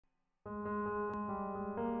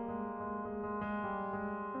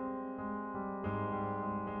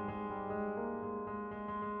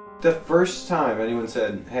The first time anyone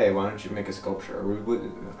said, "Hey, why don't you make a sculpture?"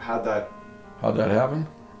 How'd that happen?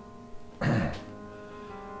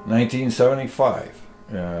 1975,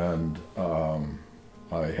 and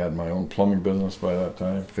I had my own plumbing business by that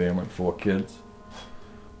time. Family, 4 kids,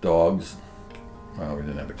 dogs. Well, we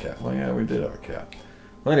didn't have a cat. Well, yeah, we did have a cat.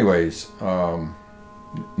 Well, anyways,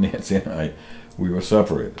 Nancy and I, we were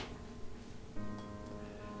separated,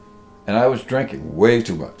 and I was drinking way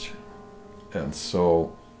too much, and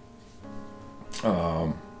so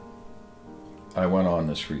I went on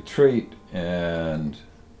this retreat, and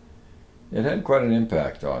it had quite an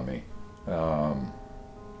impact on me.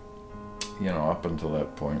 You know, up until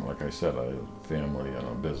that point, like I said, I had a family and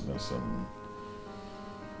a business and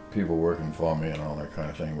people working for me and all that kind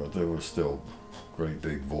of thing, but there was still a great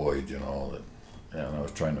big void, you know, and I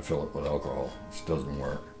was trying to fill it with alcohol, which doesn't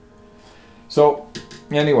work. So,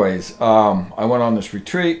 anyways, I went on this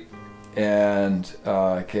retreat, and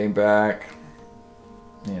I came back.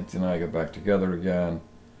 Nancy and I got back together again,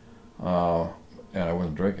 and I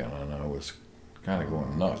wasn't drinking, and I was kind of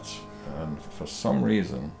going nuts. And for some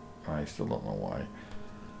reason, I still don't know why,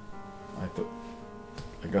 I thought,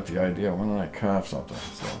 I got the idea, why don't I carve something?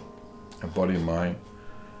 So a buddy of mine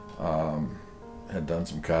had done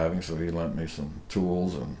some carving, so he lent me some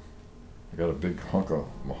tools, and I got a big hunk of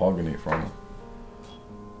mahogany from him,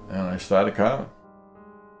 and I started carving.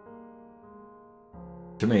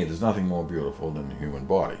 To me, there's nothing more beautiful than the human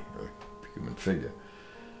body, a human figure.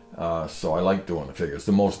 So I like doing the figure. It's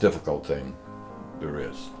the most difficult thing there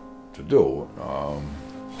is to do,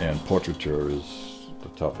 and portraiture is the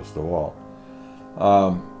toughest of all.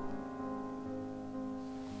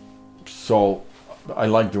 So I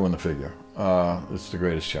like doing the figure. It's the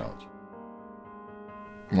greatest challenge.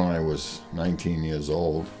 When I was 19 years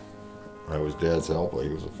old, I was Dad's helper. He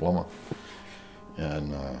was a plumber,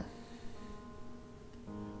 and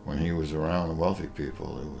when he was around the wealthy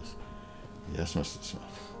people, it was, "Yes, Mr.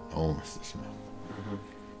 Smith. Oh, Mr. Smith." Mm-hmm.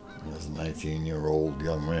 As a 19-year-old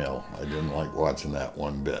young male, I didn't like watching that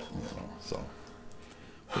one bit, you know. So,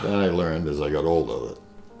 but then I learned as I got older that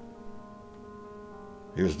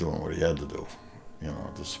he was doing what he had to do, you know,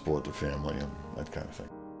 to support the family and that kind of thing.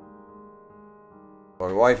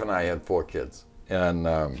 My wife and I had 4 kids, and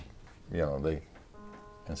you know, they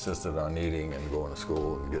insisted on eating and going to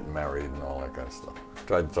school and getting married and all that kind of stuff.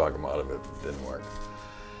 Tried to talk them out of it, but it didn't work.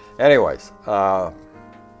 Anyways,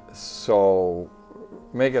 so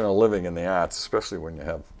making a living in the arts, especially when you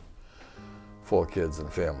have 4 kids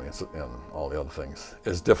and family and all the other things,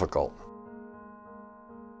 is difficult.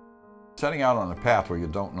 Setting out on a path where you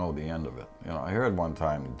don't know the end of it. You know, I heard one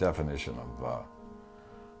time the definition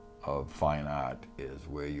of fine art is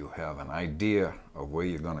where you have an idea of where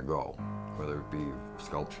you're going to go, whether it be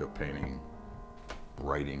sculpture, painting,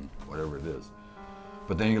 writing, whatever it is.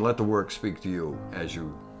 But then you let the work speak to you as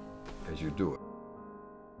you do it.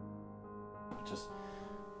 Just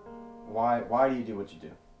why do you do what you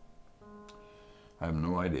do? I have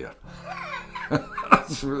no idea.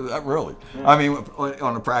 Really. Yeah. I mean,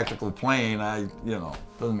 on a practical plane, you know,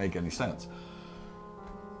 doesn't make any sense.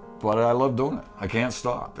 But I love doing it. I can't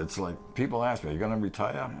stop. It's like, people ask me, "Are you going to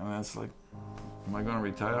retire?" And it's like, am I going to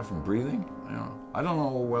retire from breathing? You know, I don't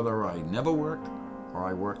know whether I never work or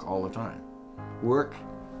I work all the time. Work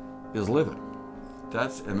is living.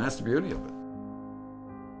 That's the beauty of it.